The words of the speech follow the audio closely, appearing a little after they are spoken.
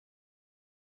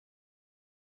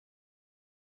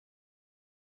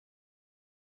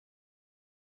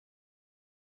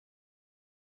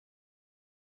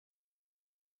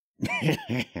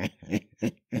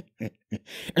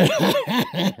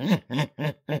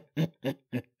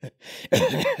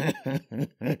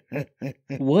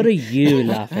What are you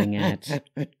laughing at?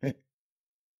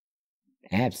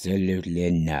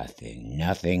 Absolutely nothing.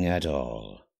 Nothing at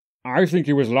all. I think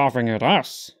he was laughing at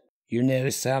us. You know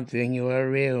something? You're a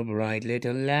real bright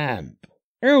little lamp.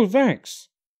 Oh, thanks.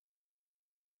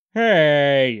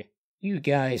 Hey! You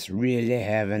guys really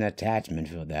have an attachment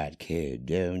for that kid,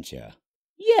 don't you?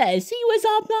 Yes, he was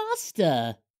our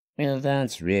master. Well,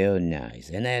 that's real nice.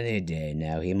 And any day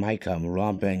now he might come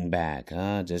romping back,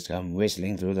 huh? Just come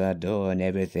whistling through that door and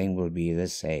everything will be the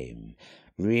same.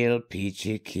 Real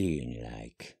peachy keen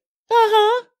like.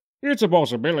 Uh-huh. It's a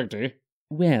possibility.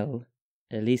 Well,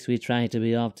 at least we try to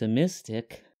be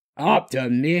optimistic.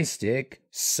 Optimistic?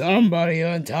 Somebody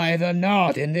untie the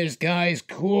knot in this guy's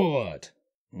cord.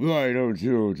 Why don't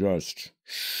you just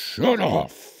shut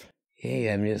off? Hey,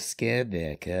 I'm real scared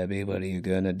there, Kirby. What are you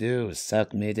gonna do?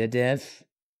 Suck me to death?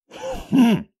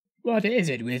 What is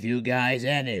it with you guys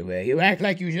anyway? You act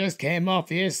like you just came off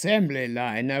the assembly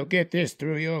line. Now get this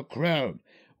through your chrome.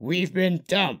 We've been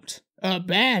dumped.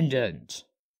 Abandoned.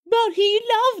 But he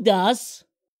loved us.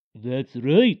 That's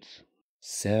right.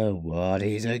 So what?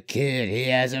 He's a kid. He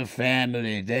has a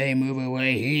family. They move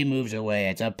away. He moves away.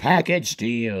 It's a package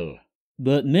deal.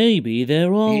 But maybe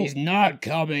they're all... He's not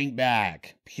coming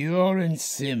back. Pure and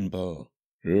simple.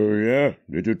 Oh, yeah?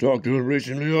 Did you talk to him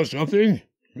recently or something?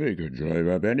 He could drive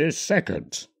up any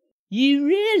second. You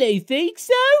really think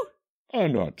so?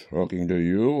 I'm not talking to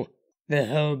you. The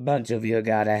whole bunch of you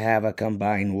gotta have a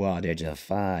combined wattage of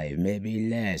 5, maybe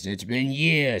less. It's been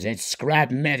years. It's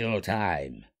scrap metal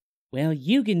time. Well,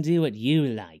 you can do what you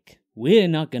like. We're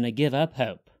not gonna give up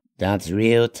hope. That's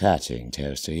real touching,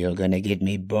 Toaster. You're gonna get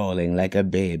me bawling like a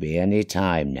baby any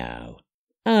time now.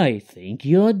 I think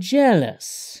you're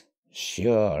jealous.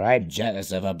 Sure, I'm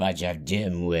jealous of a bunch of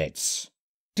dimwits.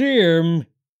 Dim?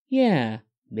 Yeah,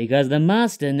 because the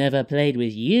master never played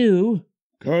with you.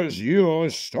 'Cause you're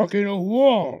stuck in a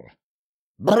wall.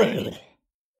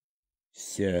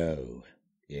 So,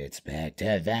 it's back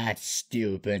to that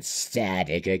stupid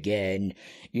static again.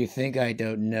 You think I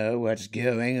don't know what's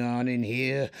going on in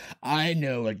here? I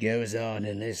know what goes on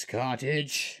in this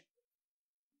cottage.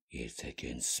 It's a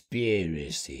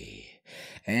conspiracy.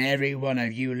 Every one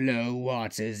of you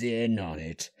low-watts is in on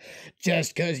it.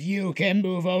 Just 'cause you can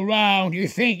move around, you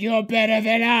think you're better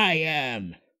than I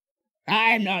am.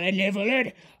 I'm not an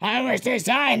invalid. I was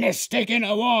designed to stick in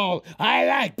a wall. I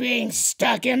like being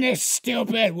stuck in this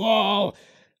stupid wall.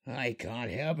 I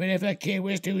can't help it if a kid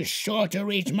was too short to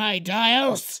reach my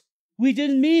dials. We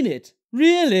didn't mean it.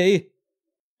 Really?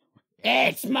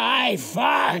 It's my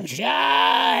function!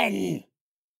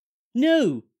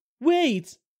 No.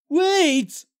 Wait.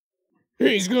 Wait!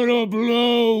 He's gonna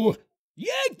blow!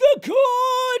 Yank the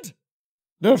cord!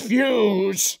 The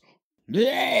fuse!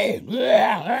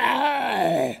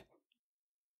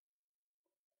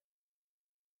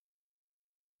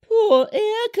 Poor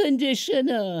air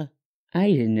conditioner. I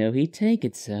didn't know he'd take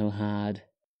it so hard.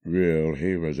 Well,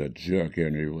 he was a jerk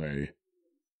anyway.